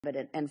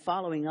But and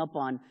following up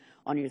on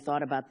your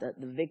thought about the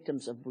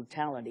victims of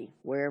brutality,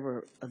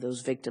 wherever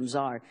those victims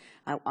are,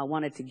 I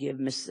wanted to give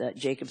Ms.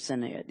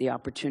 Jacobson the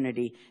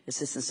opportunity,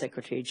 Assistant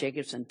Secretary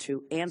Jacobson,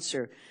 to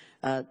answer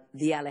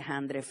the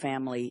Alejandre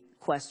family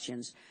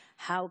questions.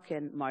 How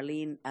can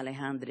Marlene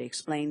Alejandre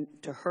explain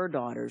to her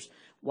daughters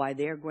why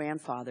their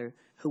grandfather,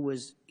 who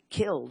was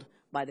killed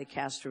by the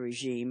Castro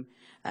regime,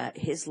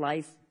 his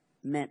life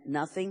meant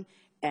nothing,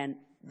 and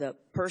the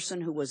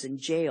person who was in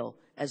jail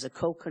as a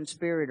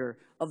co-conspirator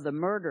of the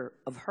murder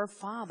of her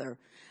father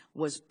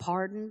was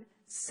pardoned,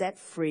 set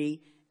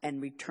free,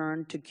 and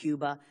returned to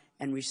Cuba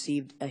and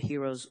received a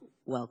hero's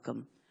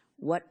welcome?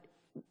 What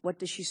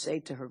does she say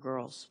to her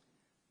girls?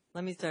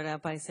 Let me start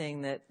out by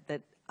saying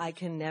that I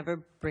can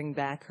never bring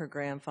back her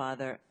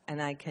grandfather, and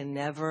I can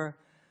never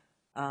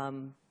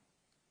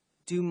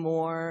do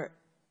more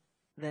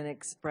than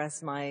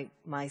express my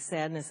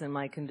sadness and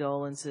my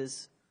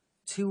condolences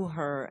to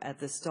her at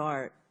the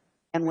start.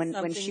 And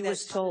when she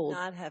was told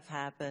not have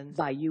happened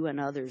by you and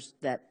others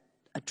that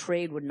a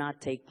trade would not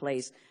take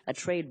place, a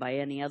trade by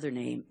any other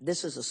name,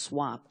 this is a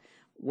swap,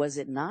 was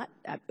it not?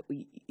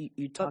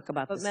 You talk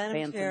about this Madam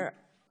phantom. Chair,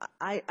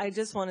 I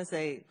just want to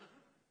say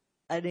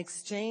an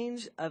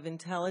exchange of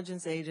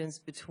intelligence agents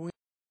between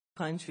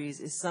countries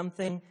is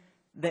something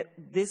that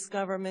this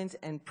government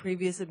and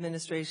previous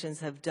administrations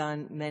have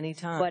done many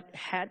times. But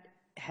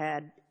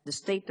had the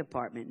State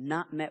Department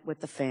not met with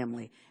the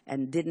family,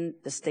 and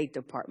didn't the State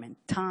Department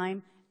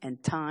time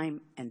and time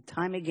and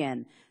time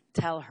again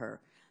tell her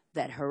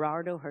that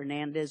Gerardo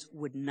Hernandez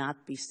would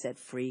not be set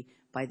free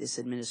by this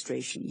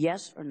administration?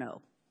 Yes or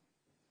no?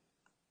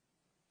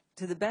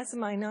 To the best of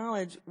my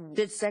knowledge,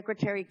 did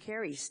Secretary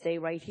Kerry stay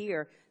right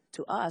here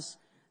to us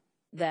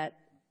that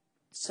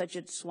such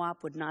a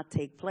swap would not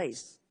take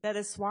place? That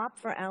a swap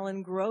for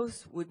Alan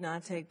Gross would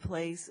not take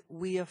place,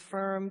 we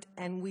affirmed,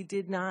 and we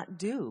did not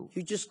do.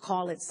 You just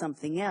call it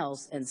something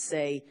else and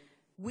say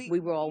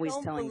we were always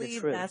telling the truth. We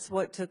don't believe that's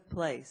what took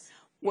place.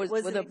 Was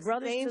the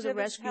Brothers to the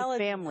Rescue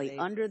family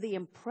under the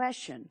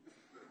impression,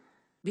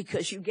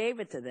 because you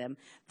gave it to them,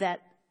 that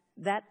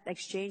that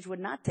exchange would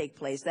not take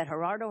place, that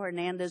Gerardo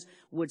Hernandez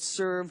would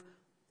serve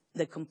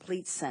the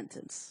complete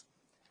sentence?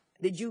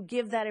 Did you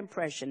give that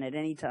impression at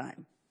any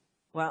time?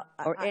 Well,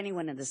 or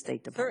anyone in the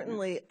State Department?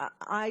 Certainly,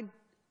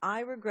 I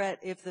regret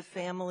if the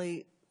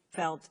family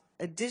felt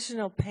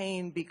additional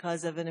pain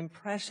because of an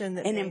impression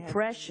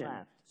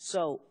that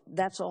So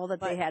that's all that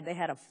they had.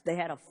 They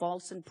had a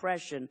false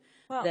impression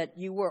that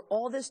you were,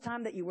 all this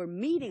time that you were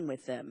meeting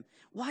with them.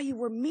 While you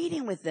were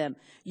meeting with them,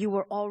 you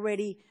were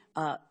already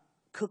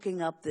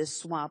cooking up this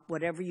swap,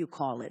 whatever you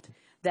call it.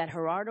 That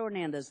Gerardo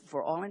Hernandez,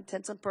 for all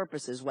intents and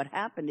purposes, what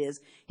happened is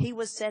he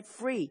was set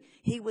free.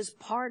 He was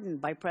pardoned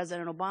by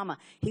President Obama.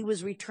 He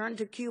was returned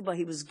to Cuba.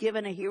 He was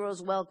given a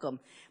hero's welcome.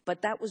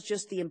 But that was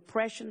just the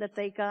impression that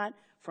they got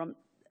from,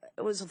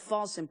 it was a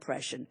false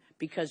impression,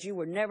 because you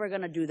were never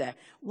going to do that.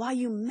 While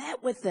you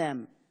met with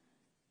them,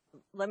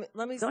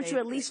 don't you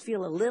at least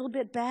feel a little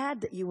bit bad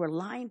that you were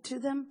lying to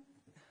them?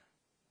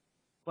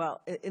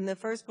 Well, in the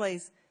first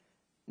place,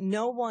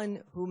 no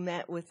one who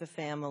met with the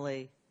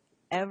family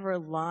ever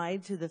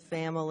lied to the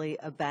family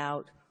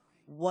about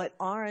what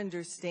our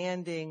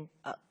understanding.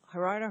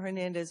 Gerardo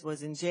Hernandez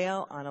was in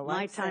jail on a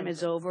life sentence. My time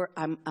is over.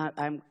 I'm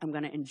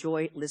going to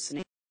enjoy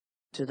listening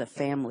to the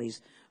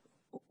families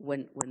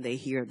when they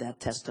hear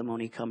that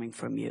testimony coming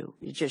from you.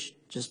 It's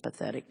just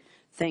pathetic.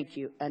 Thank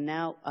you. And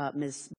now, Ms.